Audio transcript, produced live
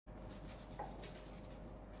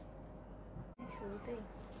শুরুতেই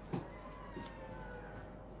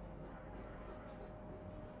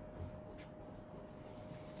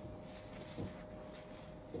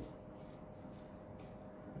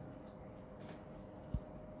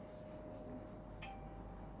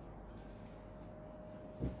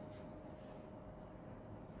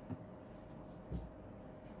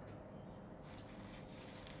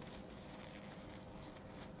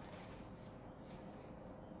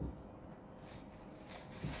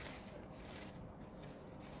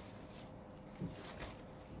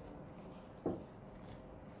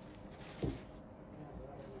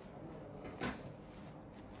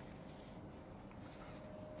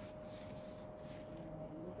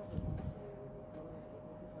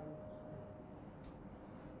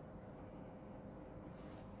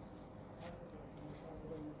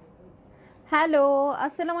হ্যালো,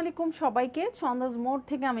 আসসালামু আলাইকুম সবাইকে। ছন্দাস মোড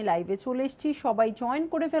থেকে আমি লাইভে চলে এসেছি। সবাই জয়েন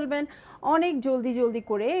করে ফেলবেন অনেক জলদি জলদি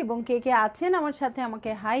করে, এবং কে কে আছেন আমার সাথে আমাকে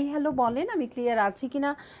হাই হ্যালো বলেন, আমি ক্লিয়ার আছি কিনা,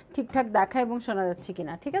 ঠিকঠাক দেখা এবং শোনা যাচ্ছে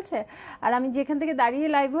কিনা, ঠিক আছে। আর আমি যেখান থেকে দাঁড়িয়ে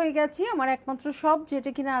লাইভ হয়ে গেছি, আমার একমাত্র সব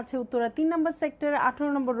যেটা কিনা আছে উত্তরা 3 নম্বর সেক্টর,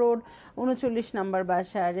 18 নম্বর রোড, 39 নম্বর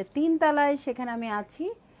বাসার 3 তলায়, সেখানে আমি আছি।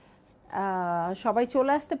 সবাই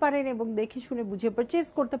চলে আসতে পারেন এবং দেখে শুনে বুঝে পারচেজ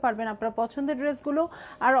করতে পারবেন আপনার পছন্দের ড্রেসগুলো।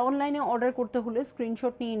 আর অনলাইনে অর্ডার করতে হলে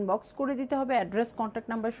স্ক্রিনশট নিয়ে ইনবক্স করে দিতে হবে, অ্যাড্রেস কন্ট্যাক্ট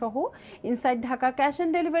নাম্বার সহ। Inside Dhaka cash on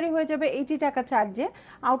delivery হয়ে যাবে 80 টাকা চার্জে।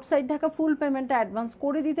 আউটসাইড ঢাকা ফুল পেমেন্টটা অ্যাডভান্স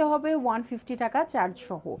করে দিতে হবে 150 টাকা চার্জ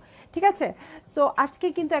সহ, ঠিক আছে। সো আজকে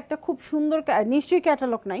কিন্তু একটা খুব সুন্দর, নিশ্চয়ই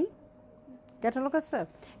ক্যাটালগ নাই, ক্যাটালগ আছে,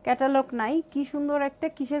 ক্যাটালগ নাই, কি সুন্দর একটা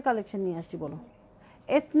কিসের কালেকশন নিয়ে আসছি বলো,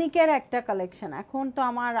 এথনিকের একটা কালেকশন। এখন তো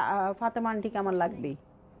আমার ফাতেমা আন্টিকে আমার লাগবেই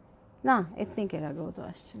না, এথনিকের আগেও তো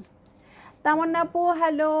আসছে। তামান্না আপু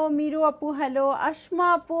হ্যালো, মিরু আপু হ্যালো, আসমা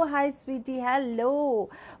আপু হাই সুইটি হ্যালো,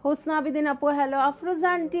 হোসনা আবিদিন আপু হ্যালো, আফরোজা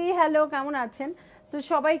আন্টি হ্যালো, কেমন আছেন? সো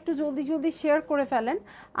সবাই একটু জলদি জলদি শেয়ার করে ফেলেন।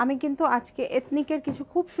 আমি কিন্তু আজকে এথনিকের কিছু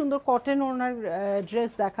খুব সুন্দর কটন ওনার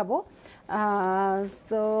ড্রেস দেখাবো।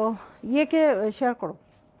 সো ইয়েকে শেয়ার করো,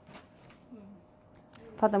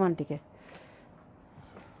 ফাতেমা আন্টিকে।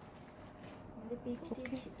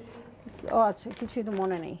 ও আচ্ছা, কিছুই তো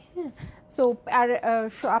মনে নেই। হ্যাঁ, সো আর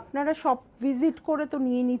আপনারা সব ভিজিট করে তো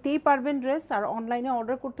নিয়ে নিতেই পারবেন ড্রেস। আর অনলাইনে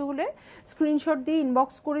অর্ডার করতে হলে স্ক্রিনশট দিয়ে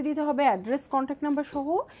ইনবক্স করে দিতে হবে, অ্যাড্রেস কন্ট্যাক্ট নাম্বার সহ।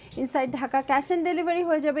 Inside Dhaka cash on delivery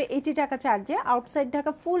হয়ে যাবে 80 টাকা চার্জে। আউটসাইড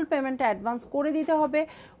ঢাকা ফুল পেমেন্টটা অ্যাডভান্স করে দিতে হবে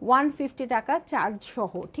 150 টাকা চার্জ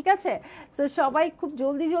সহ, ঠিক আছে। সো সবাই খুব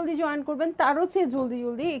জলদি জলদি জয়েন করবেন, তারও চেয়ে জলদি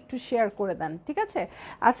জলদি একটু শেয়ার করে দেন, ঠিক আছে।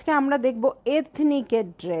 আজকে আমরা দেখব এথনিকের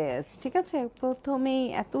ড্রেস, ঠিক আছে। প্রথমেই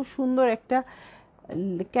এত সুন্দর একটা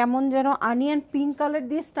কেমন যেন আনিয়ন পিঙ্ক কালার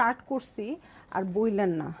দিয়ে স্টার্ট করছি, আর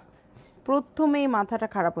বইলেন না, প্রথমেই মাথাটা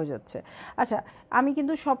খারাপ হয়ে যাচ্ছে। আচ্ছা, আমি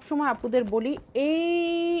কিন্তু সবসময় আপুদের বলি এই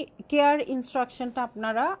কেয়ার ইনস্ট্রাকশনটা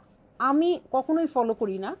আপনারা, আমি কখনোই ফলো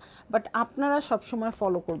করি না, বাট আপনারা সবসময়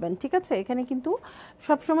ফলো করবেন, ঠিক আছে। এখানে কিন্তু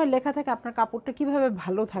সবসময় লেখা থাকে আপনার কাপড়টা কীভাবে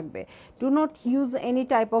ভালো থাকবে। Do not use any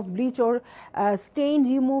type of bleach or Steyn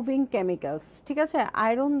removing chemicals, ঠিক আছে।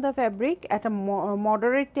 Iron the fabric at a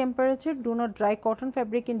moderate temperature. Do not dry cotton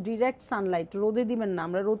fabric in direct Sunlight, রোদে দিবেন না,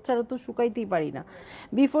 আমরা রোদ ছাড়া তো শুকাইতেই পারি না।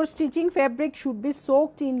 Before stitching fabric should be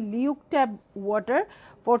soaked in Luke tap water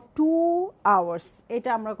for 2 hours. এটা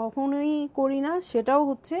আমরা কখনোই করি না, সেটাও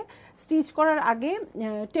হচ্ছে স্টিচ করার আগে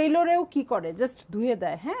টেইলরেও কি করে, জাস্ট ধুয়ে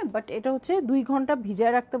দেয়, হ্যাঁ। বাট এটা হচ্ছে 2 ঘন্টা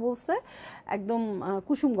ভিজায় রাখতে বলছে, একদম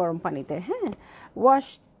কুসুম গরম পানিতে, হ্যাঁ।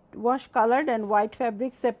 Wash coloured and white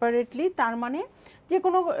fabric separately, তার মানে যে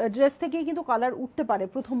কোনো ড্রেস থেকেই কিন্তু কালার উঠতে পারে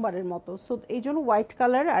প্রথমবারের মতো। সো এই জন্য হোয়াইট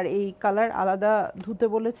কালার আর এই কালার আলাদা ধুতে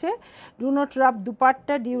বলেছে। Do not Rab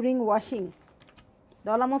dupatta during washing,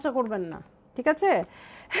 দলা মোচা করবেন না, ঠিক আছে।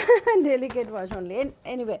 Delicate wash only,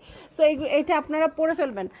 anyway. So এইটা আপনারা পরে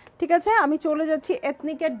ফেলবেন, ঠিক আছে। আমি চলে যাচ্ছি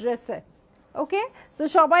এথনিকের ড্রেসে, ওকে। সো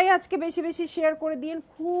সবাই আজকে বেশি বেশি শেয়ার করে দিন,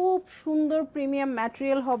 খুব সুন্দর প্রিমিয়াম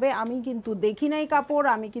ম্যাটেরিয়াল হবে। আমি কিন্তু দেখি নাই কাপড়,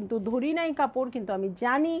 আমি কিন্তু ধরি নাই কাপড়, কিন্তু আমি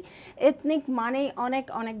জানি এথনিক মানেই অনেক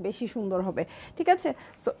অনেক বেশি সুন্দর হবে, ঠিক আছে।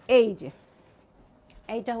 সো এই যে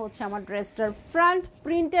এইটা হচ্ছে আমার ড্রেসটার ফ্রন্ট,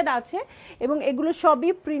 প্রিন্টেড আছে এবং এগুলো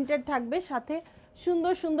সবই প্রিন্টেড থাকবে, সাথে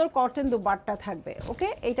সুন্দর সুন্দর কটন দুপাট্টা থাকবে, ওকে।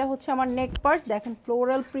 এটা হচ্ছে আমার নেক পার্ট, দেখেন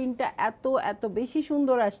ফ্লোরাল প্রিন্টটা এত এত বেশি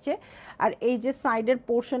সুন্দর আসছে। আর এই যে সাইডের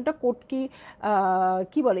পোর্শনটা কোটকি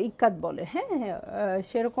কি বলে, ইক্কাত বলে, হ্যাঁ,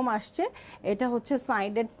 সেরকম আসছে। এটা হচ্ছে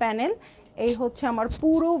সাইডের প্যানেল, এই হচ্ছে আমার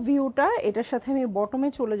পুরো ভিউটা। এটার সাথে আমি বটমে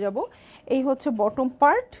চলে যাব, এই হচ্ছে বটম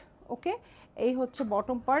পার্ট, ওকে। এই হচ্ছে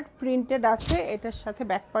বটম পার্ট প্রিন্টেড আছে, এটার সাথে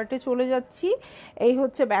ব্যাক পার্টে চলে যাচ্ছি। এই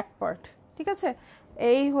হচ্ছে ব্যাক পার্ট, ঠিক আছে।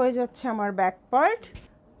 এই হয়ে যাচ্ছে আমার ব্যাক পার্ট,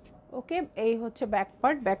 ওকে, এই হচ্ছে ব্যাক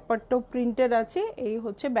পার্টটাও প্রিন্টেড আছে, এই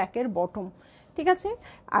হচ্ছে ব্যাকের বটম, ঠিক আছে।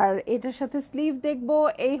 আর এটার সাথে স্লিভ দেখবো,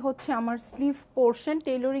 এই হচ্ছে আমার স্লিভ পোর্শন।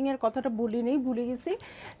 টেইলরিংয়ের কথাটা ভুলে গেছি।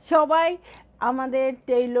 সবাই আমাদের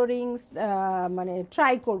টেইলরিং মানে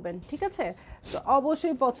ট্রাই করবেন, ঠিক আছে, তো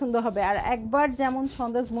অবশ্যই পছন্দ হবে। আর একবার যেমন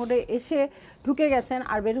ছন্দাস মোডে এসে ঢুকে গেছেন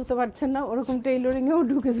আর বের হতে পারছেন না, ওরকম টেইলরিংয়েও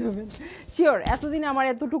ঢুকে যাবেন শিওর। এতদিন আমার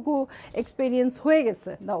এতটুকু এক্সপিরিয়েন্স হয়ে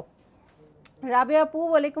গেছে। দাও রাবিয়া আপু,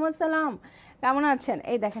 ওয়ালাইকুম আসসালাম, কেমন আছেন?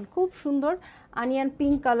 এই দেখেন খুব সুন্দর আনিয়ান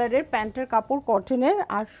পিঙ্ক কালারের প্যান্টের কাপড়, কটনের,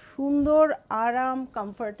 আর সুন্দর আরাম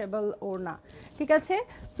কমফোর্টেবল ওড়না, ঠিক আছে।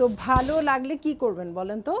 সো ভালো লাগলে কি করবেন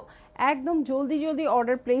বলেন তো, একদম জলদি জলদি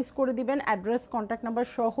অর্ডার প্লেস করে দিবেন, অ্যাড্রেস কন্ট্যাক্ট নাম্বার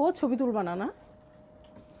সহ। ছবি তুলবা না?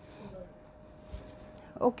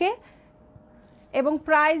 ওকে। এবং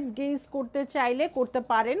প্রাইস গেজ করতে চাইলে করতে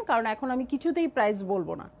পারেন, কারণ এখন আমি কিছুতেই প্রাইস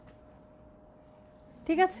বলবো না,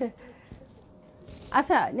 ঠিক আছে।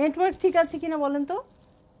 আচ্ছা, নেটওয়ার্ক ঠিক আছে কিনা বলেন তো।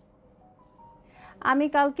 আমি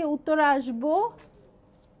কালকে উত্তরা আসব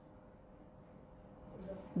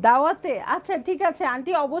দাওয়াতে। আচ্ছা ঠিক আছে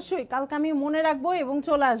আন্টি, অবশ্যই কালকে আমি মনে রাখবো এবং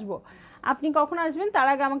চলে আসব। আপনি কখন আসবেন তার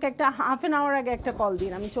আগে আমাকে একটা হাফ অ্যান আওয়ার আগে একটা কল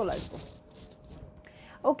দিন, আমি চলে আসবো।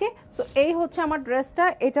 ওকে, সো এই হচ্ছে আমার ড্রেসটা,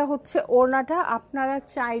 এটা হচ্ছে ওড়নাটা। আপনারা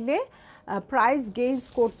চাইলে প্রাইস গেজ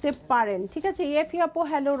করতে পারেন, ঠিক আছে। ইয়েফি আপু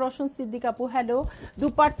হ্যালো, রসন সিদ্দিক আপু হ্যালো।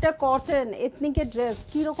 দুপাট্টা কটন এথনিকের ড্রেস,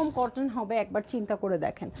 কীরকম কটন হবে একবার চিন্তা করে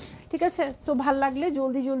দেখেন, ঠিক আছে। সো ভাল লাগলে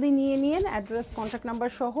জলদি জলদি নিয়ে নিন, অ্যাড্রেস কন্ট্যাক্ট নাম্বার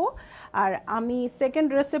সহ। আর আমি সেকেন্ড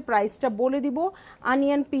ড্রেসের প্রাইসটা বলে দিব,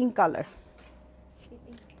 আনিয়ন পিঙ্ক কালার।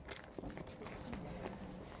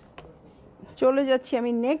 চলে যাচ্ছি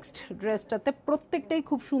আমি নেক্সট ড্রেসটাতে, প্রত্যেকটাই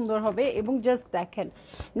খুব সুন্দর হবে। এবং জাস্ট দেখেন,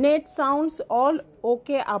 নেট সাউন্ডস অল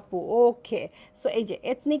ওকে আপু, ওকে। সো এই যে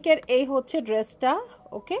এথনিকের এই হচ্ছে ড্রেসটা,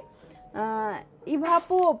 ওকে। ইভা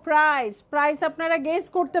আপু, প্রাইস আপনারা গেস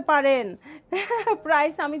করতে পারেন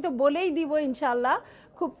প্রাইস আমি তো বলেই দিব ইনশাল্লাহ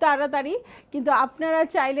খুব তাড়াতাড়ি, কিন্তু আপনারা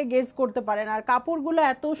চাইলে গেস করতে পারেন। আর কাপড়গুলো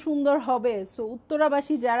এত সুন্দর হবে। সো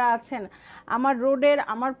উত্তরাবাসী যারা আছেন, আমার রোডের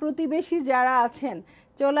আমার প্রতিবেশী যারা আছেন,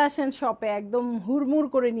 চলে আসেন শপে, একদম হুড়মুড়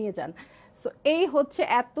করে নিয়ে যান। সো এই হচ্ছে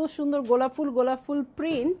এত সুন্দর গোলাপ ফুল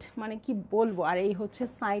প্রিন্ট, মানে কি বলবো। আর এই হচ্ছে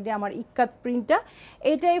সাইডে আমার ইক্কাত প্রিন্টটা,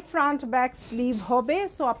 এটাই ফ্রন্ট ব্যাক স্লিভ হবে।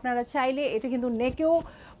 সো আপনারা চাইলে এটা কিন্তু নেকেও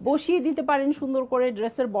বসিয়ে দিতে পারেন সুন্দর করে,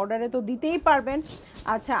 ড্রেসের বর্ডারে তো দিতেই পারবেন।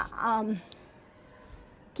 আচ্ছা,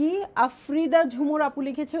 কি আফ্রিদা ঝুমুর আপু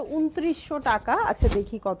লিখেছে 2900 টাকা। আচ্ছা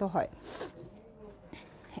দেখি কত হয়।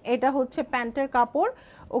 এটা হচ্ছে প্যান্টের কাপড়,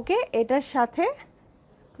 ওকে। এটার সাথে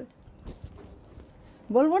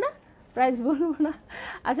বলবো না, প্রাইস বলবো না।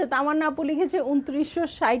 আচ্ছা, তামান্না আপু লিখেছে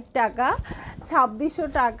 2960 টাকা, 2600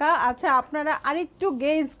 টাকা। আচ্ছা আপনারা আরেকটু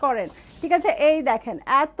গেজ করেন, ঠিক আছে। এই দেখেন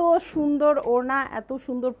এত সুন্দর ওড়না, এত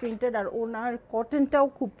সুন্দর প্রিন্টেড, আর ওড়নার কটনটাও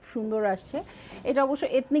খুব সুন্দর আসছে। এটা অবশ্য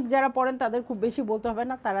এথনিক যারা পড়েন তাদের খুব বেশি বলতে হবে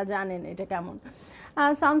না, তারা জানেন এটা কেমন।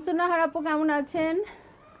 শামসুন্নাহার আপু কেমন আছেন?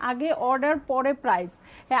 আগে অর্ডার পরে প্রাইস,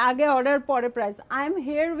 হ্যাঁ আগে অর্ডার পরে price. I am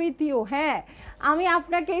here with you. হ্যাঁ আমি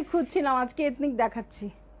আপনাকেই খুঁজছিলাম, আজকে এথনিক দেখাচ্ছি,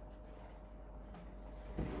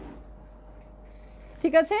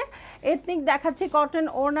 ঠিক আছে। এথনিক দেখাচ্ছি, কটন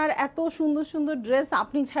ওড়নার এত সুন্দর সুন্দর ড্রেস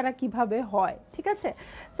আপনি ছাড়া কিভাবে হয়, ঠিক আছে।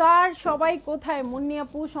 স্যার সবাই কোথায়? মুন্নি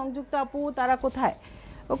আপু, সংযুক্ত আপু, তারা কোথায়?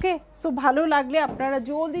 ওকে, সো ভালো লাগলে আপনারা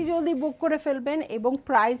জলদি জলদি বুক করে ফেলবেন, এবং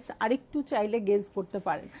প্রাইস আরেকটু চাইলে গেজ করতে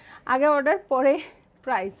পারেন। আগে অর্ডার পরে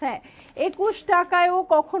প্রাইস। হ্যাঁ 21 টাকায়ও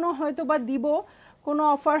কখনো হয়তো বা দিব, কোনো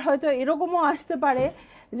অফার হয়তো এরকমও আসতে পারে,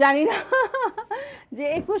 জানি না যে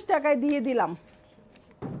 21 টাকায় দিয়ে দিলাম।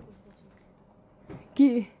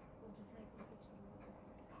 কি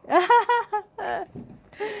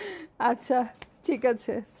আচ্ছা ঠিক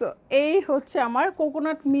আছে। সো এই হচ্ছে আমার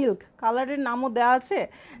কোকোনাট মিল্ক কালারের নামও দেওয়া আছে,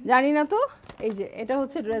 জানি না তো। এই যে এটা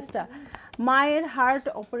হচ্ছে ড্রেসটা, মায়ের হার্ট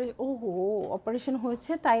অপারেশন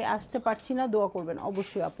হয়েছে তাই আসতে পারছি না, দোয়া করবেন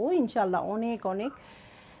অবশ্যই আপু, ইনশাল্লাহ অনেক অনেক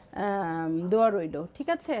দোয়া রইল, ঠিক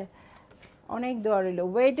আছে, অনেক দোয়া রইল।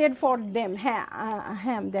 Waited for them. হ্যাঁ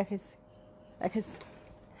হ্যাঁ দেখেছি,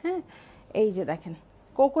 হ্যাঁ এই যে দেখেন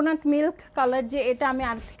কোকোনাট মিল্ক কালার, যে এটা আমি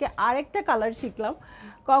আজকে আরেকটা কালার শিখলাম।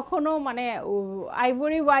 কখনো মানে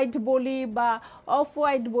আইভরি হোয়াইট বলি বা অফ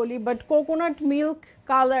হোয়াইট বলি, বাট কোকোনাট মিল্ক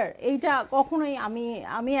কালার এইটা কখনোই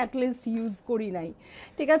আমি অ্যাটলিস্ট ইউজ করি নাই,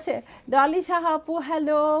 ঠিক আছে। ডলি সাহা আপু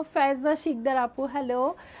হ্যালো, ফেজা শিকদার আপু হ্যালো।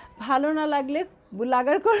 ভালো না লাগলে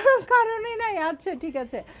লাগার কোনো কারণই নাই। আচ্ছা ঠিক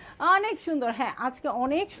আছে, অনেক সুন্দর। হ্যাঁ আজকে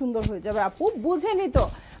অনেক সুন্দর হয়ে যাবে আপু, বুঝেনি তো,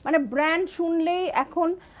 মানে ব্র্যান্ড শুনলেই এখন,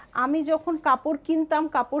 আমি যখন কাপড় কিনতাম,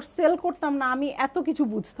 কাপড় সেল করতাম না, আমি এত কিছু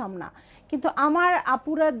বুঝতাম না, কিন্তু আমার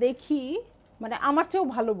আপুরা দেখি মানে আমার চেয়েও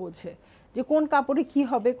ভালো বোঝে, যে কোন কাপড়ে কি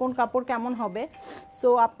হবে, কোন কাপড় কেমন হবে। সো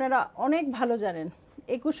আপনারা অনেক ভালো জানেন।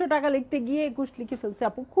 2100 টাকা লিখতে গিয়ে 21 লিখে ফেলছে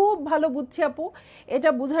আপু, খুব ভালো বুঝছি আপু। এটা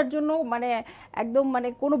বোঝার জন্য মানে একদম মানে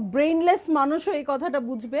কোনো ব্রেইনলেস মানুষও এই কথাটা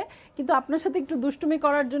বুঝবে, কিন্তু আপনার সাথে একটু দুষ্টুমি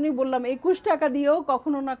করার জন্যই বললাম 21 টাকা দিয়েও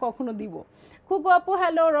কখনো না কখনো দিব। খুব আপু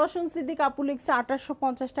হ্যালো, রওশন সিদ্দিক আপু লিখছে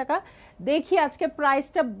 2850 টাকা। দেখি আজকে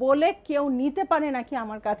প্রাইসটা বলে কেউ নিতে পারে নাকি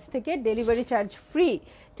আমার কাছ থেকে, ডেলিভারি চার্জ ফ্রি,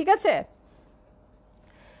 ঠিক আছে।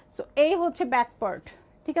 সো এই হচ্ছে ব্যাক পার্ট,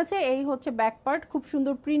 ঠিক আছে, এই হচ্ছে ব্যাক পার্ট, খুব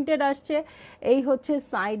সুন্দর প্রিন্টেড আসছে। এই হচ্ছে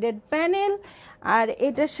সাইডেড প্যানেল, আর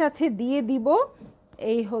এটার সাথে দিয়ে দিব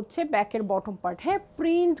এই হচ্ছে ব্যাকের বটম পার্ট। হ্যাঁ,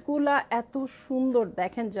 প্রিন্টগুলা এত সুন্দর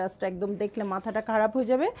দেখেন, জাস্ট একদম দেখলে মাথাটা খারাপ হয়ে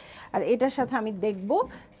যাবে। আর এটার সাথে আমি দেখব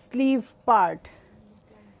স্লিভ পার্ট।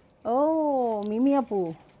 ও মিমি আপু,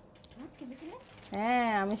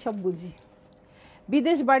 হ্যাঁ আমি সব বুঝি,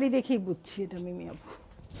 বিদেশ বাড়ি দেখেই বুঝছি এটা মিমি আপু,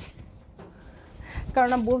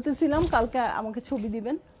 কারণ আমি বলতেছিলাম কালকে আমাকে ছবি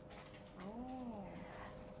দিবেন।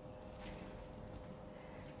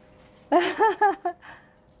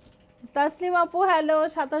 তাসলিম আপু হ্যালো,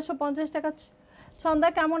 2750 টাকা। ছন্দা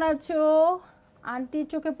কেমন আছো? আন্টির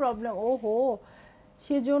চোখে প্রবলেম, ওহো,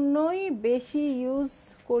 সেজন্যই বেশি ইউজ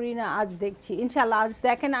করি না। আজ দেখছি ইনশাল্লাহ, আজ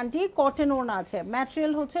দেখেন আন্টি কটন ওড়না আছে,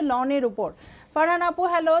 ম্যাটেরিয়াল হচ্ছে লনের উপর। ফারহান আপু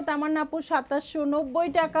হ্যালো, তামান্না আপু 2790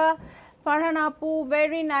 টাকা। ফারহান আপু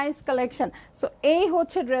ভেরি নাইস কালেকশন। সো এই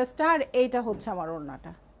হচ্ছে ড্রেসটা, আর এইটা হচ্ছে আমার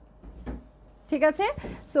ওড়নাটা, ঠিক আছে।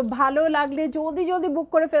 সো ভালো লাগলে জলদি জলদি বুক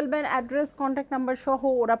করে ফেলবেন, অ্যাড্রেস কন্ট্যাক্ট নাম্বার সহ।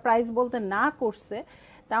 ওরা প্রাইস বলতে না করছে,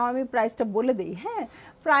 তাও আমি প্রাইসটা বলে দিই। হ্যাঁ,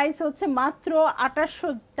 প্রাইস হচ্ছে মাত্র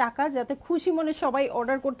 2800 টাকা, যাতে খুশি মনে সবাই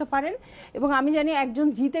অর্ডার করতে পারেন। এবং আমি জানি একজন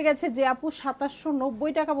জিতে গেছে, যে আপু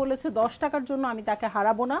 2790 টাকা বলেছে, 10 টাকার জন্য আমি তাকে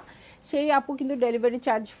হারাবো না, সেই আপু কিন্তু ডেলিভারি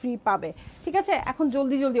চার্জ ফ্রি পাবে, ঠিক আছে। এখন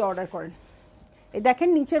জলদি জলদি অর্ডার করেন। এই দেখেন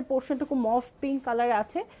নিচের পোর্শনটুকু মফ পিঙ্ক কালারে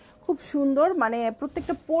আছে, খুব সুন্দর, মানে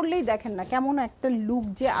প্রত্যেকটা পরলেই দেখেন না কেমন একটা লুক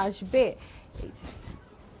যে আসবে। এই যে,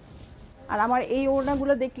 আর আমার এই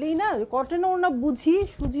ওড়নাগুলো দেখলেই না, কটন ওড়না বুঝি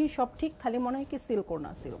সুজি সব ঠিক, খালি মনে হয় কি সিল্ক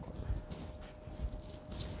ওড়না, সিল্ক ওড়না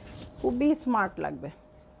খুবই স্মার্ট লাগবে।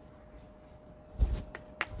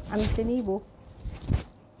 আমি সে নিব,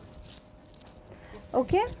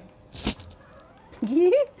 ওকে। কি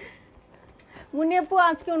মুনি আপু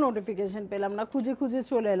আজকেও নোটিফিকেশন পেলাম না, খুঁজে খুঁজে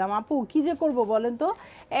চলে এলাম। আপু কি যে করব বলেন তো।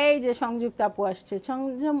 এই যে সংযুক্ত আপু আসছে।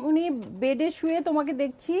 উনি বেডে শুয়ে তোমাকে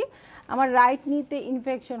দেখছি, আমার রাইট নিতে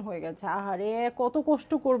ইনফেকশন হয়ে গেছে। আহারে কত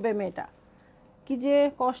কষ্ট করবে মেয়েটা, কি যে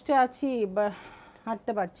কষ্টে আছি, বা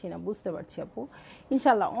হাঁটতে পারছি না, বুঝতে পারছি আপু।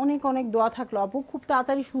 ইনশাল্লাহ অনেক অনেক দোয়া থাকলো আপু, খুব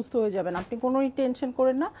তাড়াতাড়ি সুস্থ হয়ে যাবেন, আপনি কোনোই টেনশন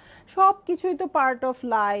করেন না। সব কিছুই তো part of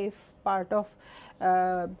life, part of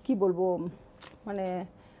কি বলবো, মানে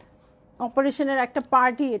অপারেশনের একটা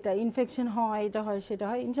পার্টি এটা। ইনফেকশন হয়, এটা হয়, সেটা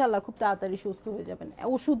হয়, ইনশাল্লাহ খুব তাড়াতাড়ি সুস্থ হয়ে যাবেন,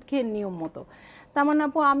 ওষুধ খেয়ে নিয়ম মতো। তামান্না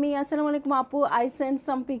আপু আমি, আসসালামু আলাইকুম আপু, I send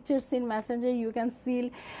some pictures in Messenger, you can seal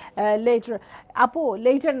letter. আপু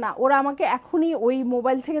লেটার না, ওরা আমাকে এখনই ওই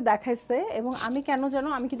মোবাইল থেকে দেখাইছে, এবং আমি কেন জানো,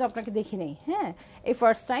 আমি কিন্তু আপনাকে দেখি নাই, হ্যাঁ এই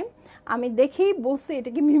ফার্স্ট টাইম আমি দেখেই বলছি এটা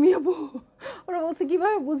কি মিমি আপু। ওরা বলছে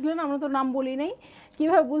কীভাবে বুঝলেন, আমরা তো নাম বলি নাই।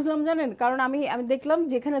 কীভাবে বুঝলাম জানেন, কারণ আমি দেখলাম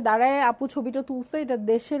যেখানে দাঁড়ায় আপু ছবিটা তুলছে, এটা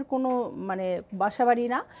দেশের কোনো মানে বাসা বাড়ি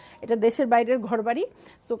না, এটা দেশের বাইরের ঘর বাড়ি।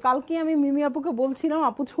 সো কালকে আমি মিমি আপুকে বলছিলাম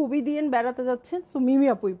আপু ছবি দিয়েন, বেড়াতে যাচ্ছেন, সো মিমি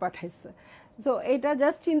আপুই পাঠাইছে। সো এটা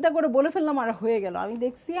জাস্ট চিন্তা করে বলে ফেললাম, আর হয়ে গেল। আমি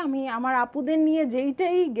দেখছি আমি আমার আপুদের নিয়ে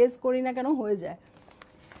যেইটাই গেস করি না কেন হয়ে যায়।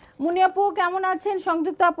 মুনি আপু কেমন আছেন?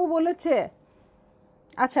 সংযুক্ত আপু বলেছে,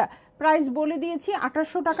 আচ্ছা প্রাইস বলে দিয়েছি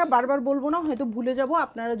 2800 টাকা, বারবার বলবো না, হয়তো ভুলে যাব,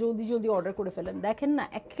 আপনারা জলদি জলদি অর্ডার করে ফেলেন। দেখেন না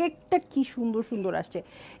এক একটা কি সুন্দর সুন্দর আসছে,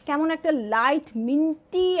 কেমন একটা লাইট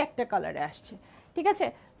মিন্টি একটা কালারে আসছে, ঠিক আছে।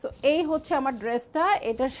 সো এই হচ্ছে আমার ড্রেসটা,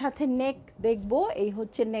 এটার সাথে নেক দেখবো, এই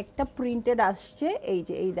হচ্ছে নেকটা প্রিন্টেড আসছে, এই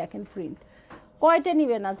যে এই দেখেন প্রিন্ট। কয়টা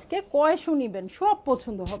নেবেন আজকে, কয়শো নেবেন, সব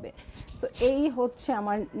পছন্দ হবে। সো এই হচ্ছে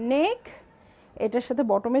আমার নেক, এটার সাথে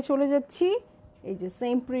বটমে চলে যাচ্ছি, এই যে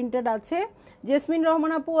সেম প্রিন্টেড আছে। জেসমিন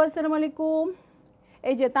রহমান আপু আসসালামু আলাইকুম।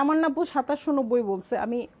 এই যে তামান্না আপু 2790 বলছে,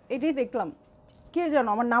 আমি এটাই দেখলাম, কে জানো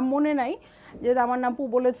আমার নাম মনে নাই যে তামান্না আপু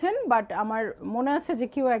বলেছেন, বাট আমার মনে আছে যে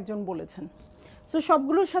কেউ একজন বলেছেন। সো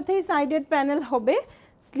সবগুলোর সাথেই সাইডেড প্যানেল হবে,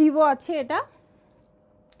 স্লিভও আছে এটা,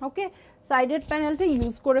 ওকে। সাইডেড প্যানেলটা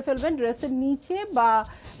ইউজ করে ফেলবেন ড্রেসের নিচে বা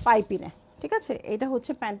পাইপিনে, ঠিক আছে। এটা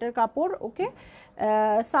হচ্ছে প্যান্টের কাপড়, ওকে।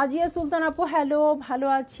 সাজিয়া সুলতান আপু হ্যালো, ভালো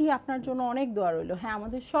আছি, আপনার জন্য অনেক দোয়া রইল। হ্যাঁ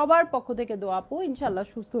আমাদের সবার পক্ষ থেকে দোয়া আপু, ইনশাল্লাহ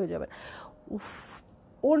সুস্থ হয়ে যাবে। উফ,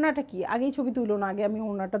 ওড়নাটা কি, আগেই ছবি তুলো না, আগে আমি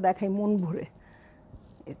ওড়নাটা দেখাই মন ভরে।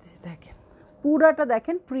 দেখেন পুরাটা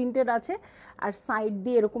দেখেন প্রিন্টেড আছে, আর সাইড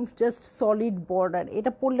দিয়ে এরকম জাস্ট সলিড বর্ডার।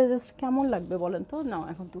 এটা পরলে জাস্ট কেমন লাগবে বলেন তো, নাও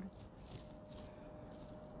এখন তুলো।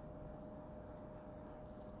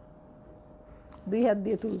 2 হাত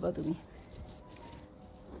দিয়ে তুলবা তুমি।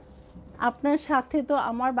 আপনার সাথে তো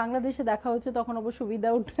আমার বাংলাদেশে দেখা হচ্ছে, তখন অবশ্য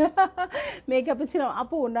উইদাউট মেকআপে ছিলাম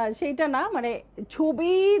আপু। না সেইটা না, মানে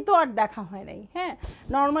ছবি তো আর দেখা হয় নাই। হ্যাঁ,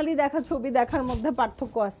 নর্মালি দেখা ছবি দেখার মধ্যে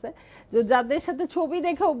পার্থক্য আছে, যে যাদের সাথে ছবি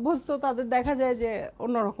দেখে অভ্যস্ত তাদের দেখা যায় যে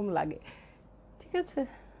অন্যরকম লাগে। ঠিক আছে,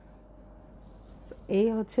 এই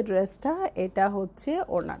হচ্ছে ড্রেসটা, এটা হচ্ছে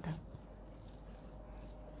ওড়নাটা।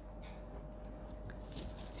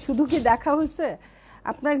 শুধু কি দেখা হয়েছে,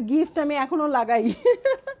 আপনার গিফট আমি এখনো লাগাই।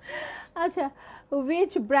 আচ্ছা,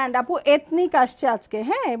 উইচ ব্র্যান্ড আপু? এথনিক আসছে আজকে।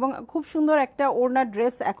 হ্যাঁ, এবং খুব সুন্দর একটা ওড়না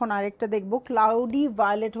ড্রেস। এখন আরেকটা দেখবো, ক্লাউডি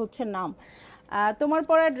ভায়োলেট হচ্ছে নাম। তোমার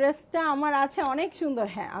পরা ড্রেসটা আমার আছে, অনেক সুন্দর।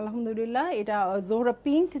 হ্যাঁ আলহামদুলিল্লাহ, এটা জোহরা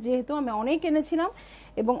পিঙ্ক, যেহেতু আমি অনেক এনেছিলাম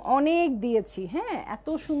এবং অনেক দিয়েছি। হ্যাঁ, এত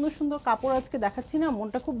সুন্দর সুন্দর কাপড় আজকে দেখাচ্ছি না,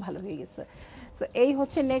 মনটা খুব ভালো হয়ে গেছে। সো এই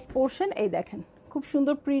হচ্ছে নেক পোর্শন, এই দেখেন খুব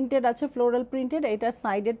সুন্দর প্রিন্টেড আছে, ফ্লোরাল প্রিন্টেড। এটা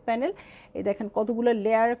সাইডেড প্যানেল, এই দেখেন কতগুলো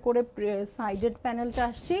লেয়ার করে সাইডেড প্যানেলটা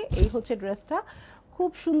আসছে। এই হচ্ছে ড্রেসটা, খুব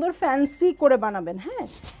সুন্দর ফ্যান্সি করে বানাবেন। হ্যাঁ,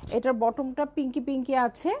 এটার বটমটা পিঙ্কি পিঙ্কি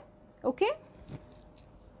আছে। ওকে,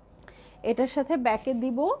 এটার সাথে ব্যাকে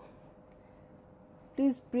দিব,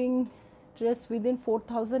 please bring dress within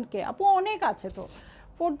 4000K। আপু অনেক আছে তো,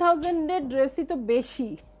 4000-এর ড্রেসই তো বেশি।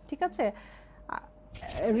 ঠিক আছে,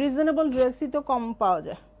 রিজনেবল ড্রেসই তো কম পাওয়া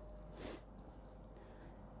যায়।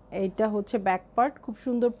 এইটা হচ্ছে ব্যাক পার্ট, খুব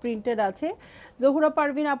সুন্দর প্রিন্টেড আছে। জহুরা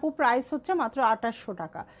পারভিন আপু, প্রাইস হচ্ছে মাত্র 2800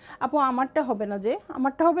 টাকা। আপু আমারটা হবে না, যে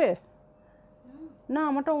আমারটা হবে না,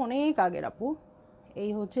 আমারটা অনেক আগের আপু।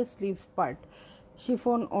 এই হচ্ছে স্লিভ পার্ট,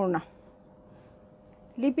 শিফন ওড়না।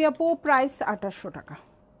 লিপি আপু, প্রাইস 2800 টাকা।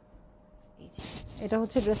 এটা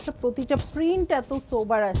হচ্ছে ড্রেসটা, প্রতিটা প্রিন্ট এত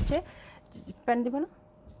সোবার আসছে। প্যান্ট দিবে না,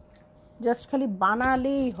 জাস্ট খালি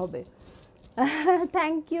বানালেই হবে।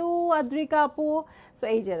 থ্যাংক ইউ আদ্রিকা আপু। সো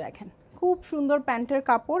এই যে দেখেন খুব সুন্দর প্যান্টের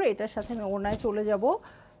কাপড়, এটার সাথে আমি ওড়নায় চলে যাব।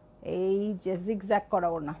 এই যে জিগজ্যাগ করা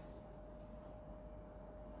ওড়না,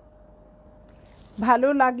 ভালো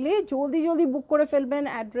লাগলে জলদি জলদি বুক করে ফেলবেন,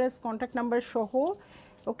 অ্যাড্রেস কন্ট্যাক্ট নাম্বার সহ।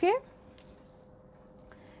 ওকে,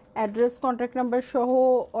 অ্যাড্রেস কন্ট্যাক্ট নাম্বার সহ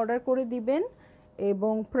অর্ডার করে দিবেন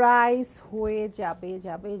এবং প্রাইস হয়ে যাবে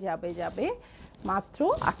যাবে যাবে যাবে মাত্র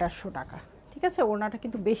 2800 টাকা। ঠিক আছে, ওড়নাটা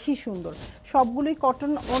কিন্তু বেশি সুন্দর, সবগুলোই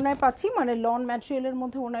কটন ওড়নায় পাচ্ছি, মানে লন ম্যাটেরিয়ালের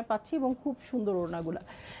মধ্যে ওড়নায় পাচ্ছি এবং খুব সুন্দর ওড়নাগুলো।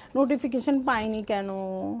 নোটিফিকেশন পাইনি কেন?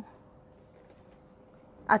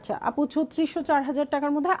 আচ্ছা আপু, 3600-4000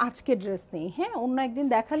 টাকার মধ্যে আজকে ড্রেস নেই। হ্যাঁ, অন্য একদিন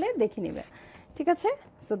দেখালে দেখে নেবেন। ঠিক আছে,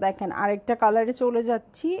 সো দেখেন আরেকটা কালারে চলে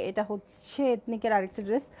যাচ্ছি। এটা হচ্ছে এথনিকের আরেকটা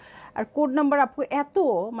ড্রেস, আর কোড নাম্বার আপু এত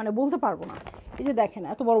মানে বলতে পারবো না। এই যে দেখেন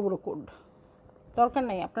এত বড় বড় কোড, দরকার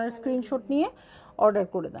নেই, আপনারা স্ক্রিনশট নিয়ে অর্ডার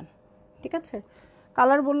করে দেন। ঠিক আছে,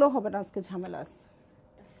 কালার বললেও হবে না, আজকে ঝামেলা আছে।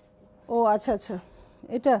 ও আচ্ছা আচ্ছা,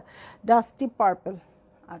 এটা ডাস্টি পার্পল।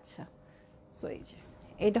 আচ্ছা, সো এই যে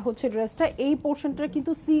এটা হচ্ছে ড্রেসটা। এই পোর্শনটা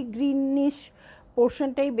কিন্তু সি গ্রিনিশ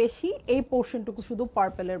পোর্শনটাই বেশি, এই পোর্শনটুকু শুধু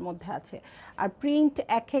পার্পেলের মধ্যে আছে। আর প্রিন্ট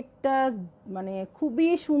এক একটা মানে খুবই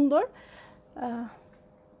সুন্দর।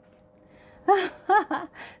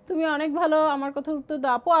 তুমি অনেক ভালো, আমার কথা উত্তর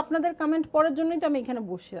দাও আপু। আপনাদের কমেন্ট পড়ার জন্যই তো আমি এখানে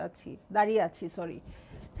বসে আছি, দাঁড়িয়ে আছি, সরি।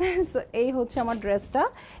 সো এই হচ্ছে আমার ড্রেসটা,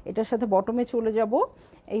 এটার সাথে বটমে চলে যাব।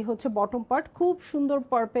 এই হচ্ছে বটম পার্ট, খুব সুন্দর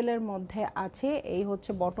পার্পেলের মধ্যে আছে। এই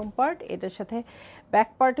হচ্ছে বটম পার্ট, এটার সাথে ব্যাক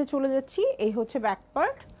পার্টে চলে যাচ্ছি। এই হচ্ছে ব্যাক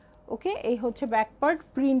পার্ট। ওকে, এই হচ্ছে ব্যাক পার্ট,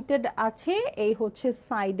 প্রিন্টেড আছে। এই হচ্ছে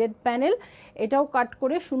সাইডেড প্যানেল, এটাও কাট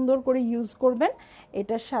করে সুন্দর করে ইউজ করবেন।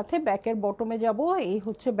 এটার সাথে ব্যাকের বটমে যাব। এই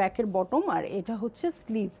হচ্ছে ব্যাকের বটম, আর এটা হচ্ছে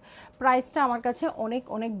স্লিভ। প্রাইসটা আমার কাছে অনেক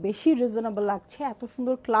অনেক বেশি রিজনেবল লাগছে, এত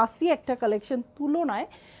সুন্দর ক্লাসি একটা কালেকশন তুলনায়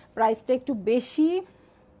প্রাইসটা একটু বেশি।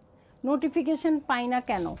 নোটিফিকেশন পাই না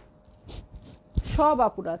কেন? সব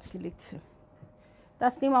আপুরা আজকে লিখছে,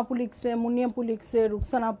 তাসনিম আপু লিখছে, মুন্নি আপু লিখছে,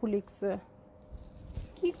 রুকসানা আপু লিখছে,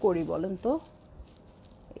 কি করি বলেন তো?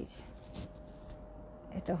 এই যে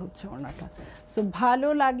এটা হচ্ছে ওনাটা। সো ভালো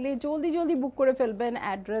লাগলে জলদি জলদি বুক করে ফেলবেন,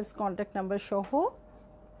 অ্যাড্রেস কন্ট্যাক্ট নাম্বার সহ।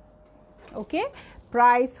 ওকে,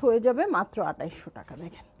 প্রাইস হয়ে যাবে মাত্র 2800 টাকা।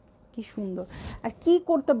 দেখেন কি সুন্দর, আর কি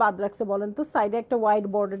করতে বাদ রাখছে বলেন তো? সাইডে একটা হোয়াইট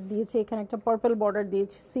বর্ডার দিয়েছে, এখানে একটা পার্পল বর্ডার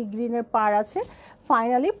দিয়েছে, সি গ্রিনের পার আছে,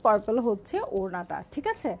 ফাইনালি পার্পল হচ্ছে ওড়নাটা। ঠিক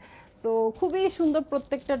আছে, সো খুবই সুন্দর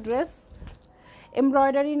প্রত্যেকটা ড্রেস।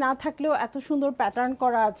 এমব্রয়ডারি না থাকলেও এত সুন্দর প্যাটার্ন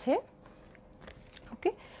করা আছে।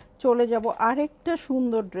 ওকে, চলে যাব আরেকটা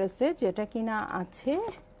সুন্দর ড্রেসে, যেটা কিনা আছে।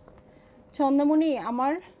 চন্দামণি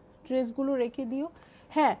আমার ড্রেসগুলো রেখে দিও।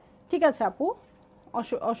 হ্যাঁ ঠিক আছে আপু,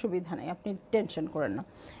 অসুবিধা নেই, আপনি টেনশন করেন না।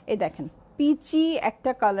 এই দেখেন পিচি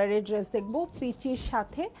একটা কালারের ড্রেস দেখবো, পিচির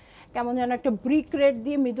সাথে কেমন যেন একটা ব্রিক রেড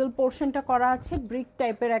দিয়ে মিডল পোর্শনটা করা আছে, ব্রিক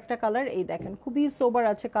টাইপের একটা কালার। এই দেখেন খুবই সোবার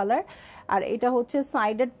আছে কালার। আর এটা হচ্ছে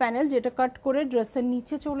সাইডেড প্যানেল, যেটা কাট করে ড্রেসের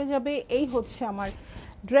নিচে চলে যাবে। এই হচ্ছে আমার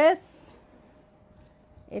ড্রেস।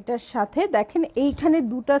 এটার সাথে দেখেন এইখানে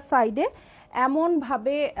দুটা সাইডে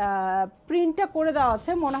এমনভাবে প্রিন্টটা করে দেওয়া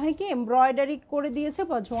আছে, মনে হয় কি এমব্রয়ডারি করে দিয়েছে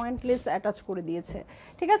বা জয়েন্ট লেস অ্যাটাচ করে দিয়েছে,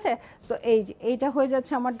 ঠিক আছে। সো এই যে এইটা হয়ে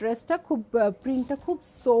যাচ্ছে আমার ড্রেসটা, খুব প্রিন্টটা খুব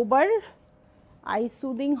সোবার, আই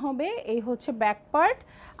সুদিং হবে। এই হচ্ছে ব্যাক পার্ট।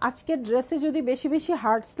 আজকের ড্রেসে যদি বেশি বেশি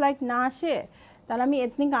হার্টস লাইক না আসে তাহলে আমি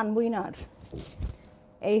এথনিক আনবই না আর।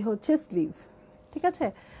 এই হচ্ছে স্লিভ, ঠিক আছে।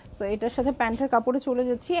 সো এটার সাথে প্যান্টের কাপড়ে চলে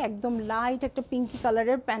যাচ্ছি, একদম লাইট একটা পিঙ্কি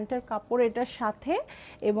কালারের প্যান্টের কাপড় এটার সাথে।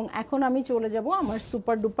 এবং এখন আমি চলে যাব আমার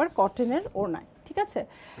সুপার ডুপার কটনের ওড়নায়, ঠিক আছে।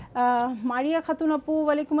 মারিয়া খাতুন আপু,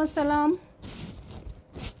 ওয়ালাইকুম আসসালাম।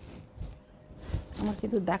 আমার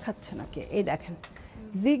কিন্তু দেখাচ্ছে না কে, এই দেখেন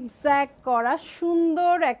জিগজ্যাগ করা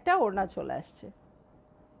সুন্দর একটা ওড়না চলে আসছে,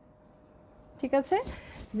 ঠিক আছে।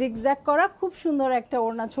 জিগজ্যাগ করা খুব সুন্দর একটা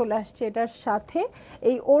ওড়না চলে আসছে এটার সাথে।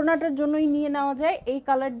 এই ওড়নাটার জন্যই নিয়ে নেওয়া যায়, এই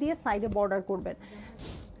কালার দিয়ে সাইডে বর্ডার করবেন।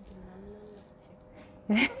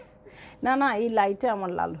 না না, এই লাইটে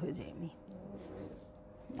আমার লাল হয়ে যায়।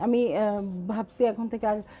 আমি ভাবছি এখন থেকে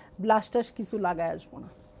আর ব্লাশ টাশ কিছু লাগায় আসবো না,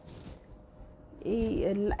 এই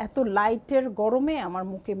এত লাইটের গরমে আমার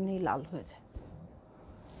মুখ এমনি লাল হয়ে যায়।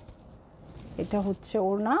 এটা হচ্ছে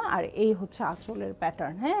ওড়না আর এই হচ্ছে আঁচলের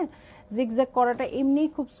প্যাটার্ন। হ্যাঁ, জিগজ্যাগ করাটা এমনিই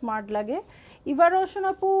খুব স্মার্ট লাগে। ইভা রোশন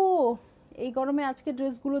আপু, এই গরমে আজকে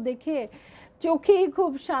ড্রেসগুলো দেখে চোখেই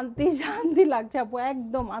খুব শান্তি শান্তি লাগছে আপু,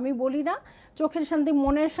 একদম। আমি বলি না চোখের শান্তি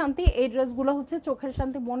মনের শান্তি, এই ড্রেসগুলো হচ্ছে চোখের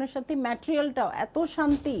শান্তি মনের শান্তি, ম্যাটেরিয়ালটাও এত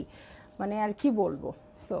শান্তি, মানে আর কি বলবো।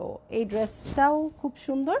 সো এই ড্রেসটাও খুব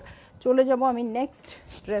সুন্দর। চলে যাব আমি নেক্সট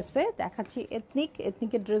ড্রেসে, দেখাচ্ছি এথনিক।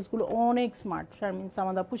 এথনিকের ড্রেসগুলো অনেক স্মার্ট, শারমিন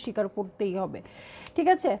সামাদ আপু স্বীকার করতেই হবে, ঠিক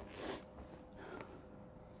আছে।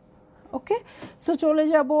 ওকে, সো চলে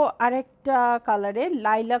যাব আরেকটা কালারে,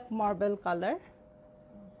 লাইলাক মার্বেল কালার।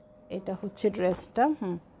 এটা হচ্ছে ড্রেসটা।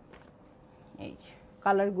 এই যে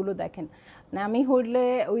কালারগুলো দেখেন না, আমি হইলে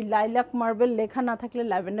ওই লাইলাক মার্বেল লেখা না থাকলে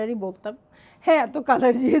ল্যাভেন্ডারই বলতাম। হ্যাঁ, এত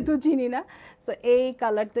কালার যেহেতু চিনি না। সো এই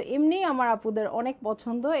কালার তো এমনি আমার আপুদের অনেক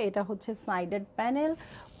পছন্দ। এটা হচ্ছে সাইডেড প্যানেল,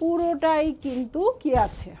 পুরোটাই কিন্তু কি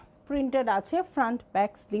আছে, প্রিন্টেড আছে। ফ্রন্ট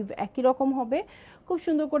ব্যাক স্লিভ একই রকম হবে, খুব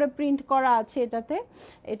সুন্দর করে প্রিন্ট করা আছে এটাতে।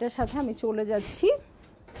 এটার সাথে আমি চলে যাচ্ছি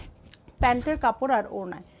প্যান্টের কাপড় আর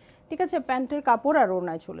ওড়নায়, ঠিক আছে। প্যান্টের কাপড় আর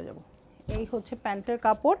ওড়নায় চলে যাব। এই হচ্ছে প্যান্টের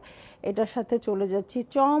কাপড়, এটার সাথে চলে যাচ্ছি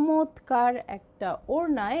চমৎকার একটা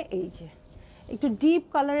ওড়নায়। এই যে একটু ডিপ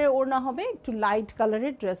কালারের ওড়না হবে, একটু লাইট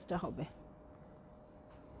কালারের ড্রেসটা হবে,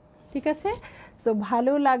 ঠিক আছে। সো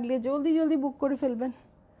ভালো লাগলে জলদি জলদি বুক করে ফেলবেন।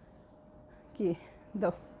 কি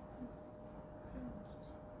দাও,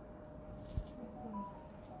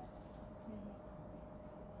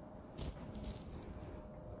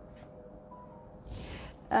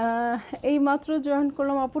 এই মাত্র জয়েন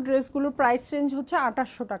করলাম আপু। ড্রেসগুলোর প্রাইস রেঞ্জ হচ্ছে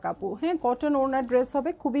 2800 টাকা আপু। হ্যাঁ, কটন ওড়নার ড্রেস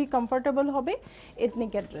হবে, খুবই কমফোর্টেবল হবে,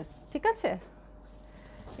 এথনিকের ড্রেস, ঠিক আছে।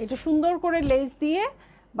 এটা সুন্দর করে লেস দিয়ে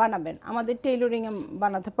বানাবেন, আমাদের টেইলরিংয়ে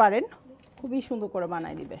বানাতে পারেন, খুবই সুন্দর করে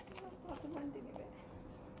বানাই দিবে।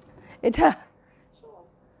 এটা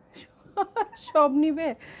সব নিবে।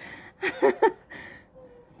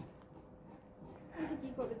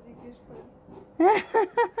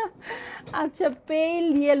 আচ্ছা, পেল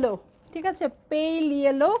ইয়েলো, ঠিক আছে, পেল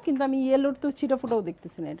ইয়েলো। কিন্তু আমি ইয়েলোর তো ছিটা ফোটাও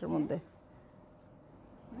দেখতেছি না এটার মধ্যে।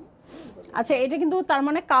 আচ্ছা, এটা কিন্তু তার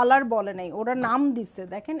মানে কালার বলে নাই, ওরা নাম দিচ্ছে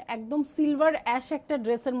দেখেন, একদম সিলভার অ্যাশ একটা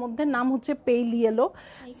ড্রেসের মধ্যে নাম হচ্ছে পেল ইয়েলো।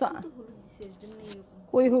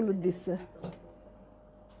 কই হলুদ দিচ্ছে?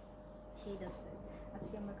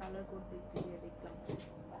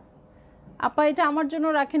 আপা এটা আমার জন্য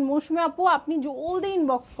রাখেন। মৌসুমী আপু, আপনি জলদি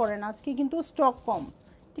ইনবক্স করেন, আজকে কিন্তু স্টক কম,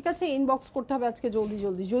 ঠিক আছে। ইনবক্স করতে হবে আজকে জলদি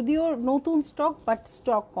জলদি, যদিও নতুন স্টক বাট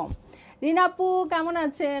স্টক কম। রিনা আপু কেমন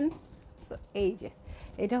আছেন? এই যে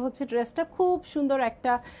এটা হচ্ছে ড্রেসটা, খুব সুন্দর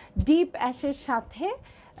একটা ডিপ অ্যাশের সাথে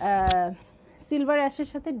সিলভার অ্যাশের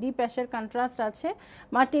সাথে ডিপ অ্যাশের কন্ট্রাস্ট আছে।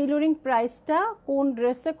 মা টেইলরিং প্রাইসটা কোন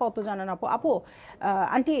ড্রেসে কত জানেন আপু? আপু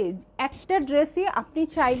আন্টি, একটা ড্রেসই আপনি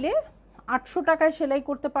চাইলে 800 টাকায় সেলাই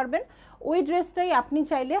করতে পারবেন, ওই ড্রেসটাই আপনি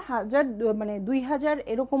চাইলে 1000 মানে 2000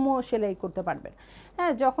 এরকমও সেলাই করতে পারবেন।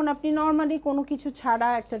 হ্যাঁ, যখন আপনি নর্মালি কোনো কিছু ছাড়া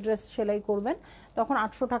একটা ড্রেস সেলাই করবেন তখন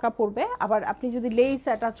 800 টাকা পড়বে। আবার আপনি যদি লেস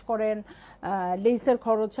অ্যাটাচ করেন লেসের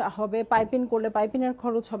খরচ হবে, পাইপিং করলে পাইপিংয়ের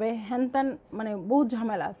খরচ হবে, হ্যান ত্যান, মানে বহুত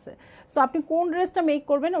ঝামেলা আছে। সো আপনি কোন ড্রেসটা মেক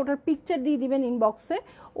করবেন ওটার পিকচার দিয়ে দিবেন ইনবক্সে,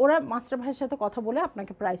 ওরা মাস্টার ভাইয়ের সাথে কথা বলে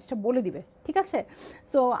আপনাকে প্রাইসটা বলে দিবে, ঠিক আছে?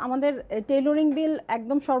 সো আমাদের টেইলরিং বিল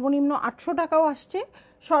একদম সর্বনিম্ন 800 টাকাও আসছে,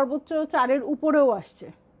 সর্বোচ্চ 4-এর উপরেও আসছে।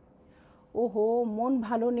 ওহো, মন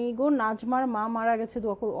ভালো নেই গো, নাজমার মা মারা গেছে,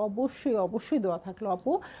 দোয়া করো। অবশ্যই অবশ্যই দোয়া থাকলো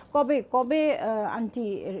আপু। কবে কবে আন্টি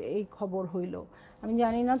এই খবর হইল আমি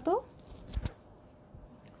জানি না তো।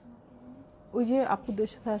 ওই যে আপুদের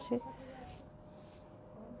সাথে আসে,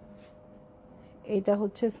 এইটা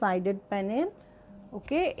হচ্ছে সাইডেড প্যানেল,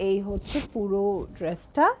 ওকে, এই হচ্ছে পুরো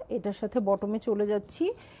ড্রেসটা, এটার সাথে বটমে চলে যাচ্ছি,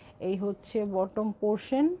 এই হচ্ছে বটম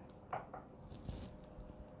পোর্শন,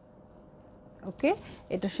 ওকে,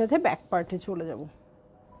 এটার সাথে ব্যাক পার্টে চলে যাব,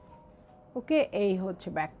 ওকে, এই হচ্ছে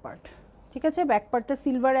ব্যাক পার্ট, ঠিক আছে? ব্যাক পার্টটা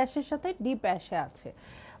সিলভার অ্যাশের সাথে ডিপ অ্যাশে আছে,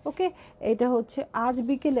 ওকে। এটা হচ্ছে আজ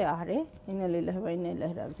বিকেলে, আরে ইন্নালিল্লাহি ওয়া ইন্না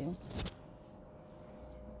ইলাইহি রাজিউন,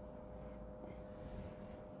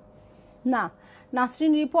 না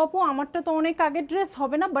নাসরিন রিপু আপু আমারটা তো অনেক আগের ড্রেস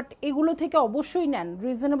হবে না, বাট এগুলো থেকে অবশ্যই নেন,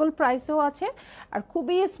 রিজনেবল প্রাইসেও আছে আর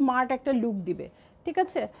খুবই স্মার্ট একটা লুক দিবে, ঠিক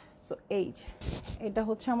আছে? সো এই যে এটা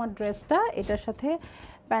হচ্ছে আমার ড্রেসটা, এটার সাথে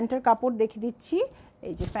প্যান্টের কাপড় দেখে দিচ্ছি,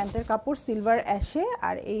 এই যে প্যান্টের কাপড় সিলভার অ্যাশে,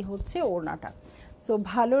 আর এই হচ্ছে ওড়নাটা। সো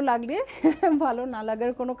ভালো লাগলে ভালো না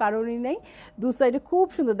লাগার কোনো কারণই নেই, দু সাইডে খুব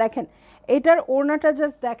সুন্দর। দেখেন এটার ওড়নাটা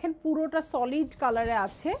জাস্ট দেখেন, পুরোটা সলিড কালারে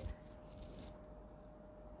আছে,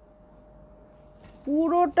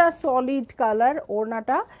 পুরোটা সলিড কালার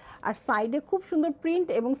ওড়নাটা, আর সাইডে খুব সুন্দর প্রিন্ট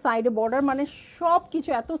এবং সাইডে বর্ডার, মানে সব কিছু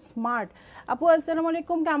এত স্মার্ট। আপু আসসালামু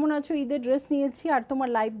আলাইকুম, কেমন আছো? ঈদের ড্রেস নিয়েছি আর তোমার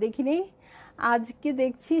লাইভ দেখি নেই, আজকে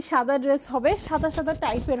দেখছি সাদা ড্রেস হবে, সাদা সাদা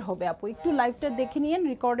টাইপের হবে আপু, একটু লাইভটা দেখে নিয়েন,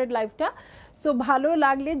 রেকর্ডেড লাইভটা। সো ভালো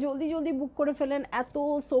লাগলে জলদি জলদি বুক করে ফেলেন, এত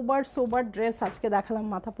সোবার সোবার ড্রেস আজকে দেখালাম,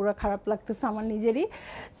 মাথা পুরো খারাপ লাগতেছে আমার নিজেরই।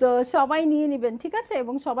 সো সবাই নিয়ে নেবেন, ঠিক আছে?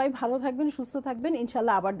 এবং সবাই ভালো থাকবেন, সুস্থ থাকবেন,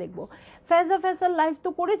 ইনশাল্লাহ আবার দেখবো। ফেজা ফেসাল লাইভ তো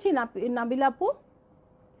করেছি না নাবিলা আপু,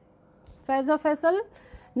 ফেজা ফেসাল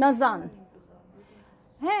নাজান,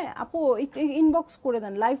 হ্যাঁ আপু একটু ইনবক্স করে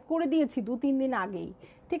দেন, লাইভ করে দিয়েছি 2-3 দিন আগেই,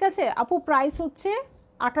 ঠিক আছে আপু? প্রাইস হচ্ছে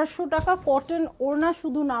 2800 টাকা, কটন ওড়না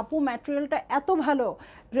শুধু না আপু, ম্যাটেরিয়ালটা এত ভালো,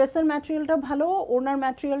 ড্রেসের ম্যাটেরিয়ালটা ভালো, ওড়নার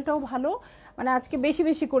ম্যাটেরিয়ালটাও ভালো, মানে আজকে বেশি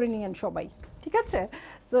বেশি করে নিয়েন সবাই, ঠিক আছে?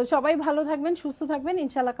 তো সবাই ভালো থাকবেন, সুস্থ থাকবেন,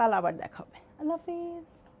 ইনশাল্লাহ কাল আবার দেখা হবে, আল্লাহ হাফিজ।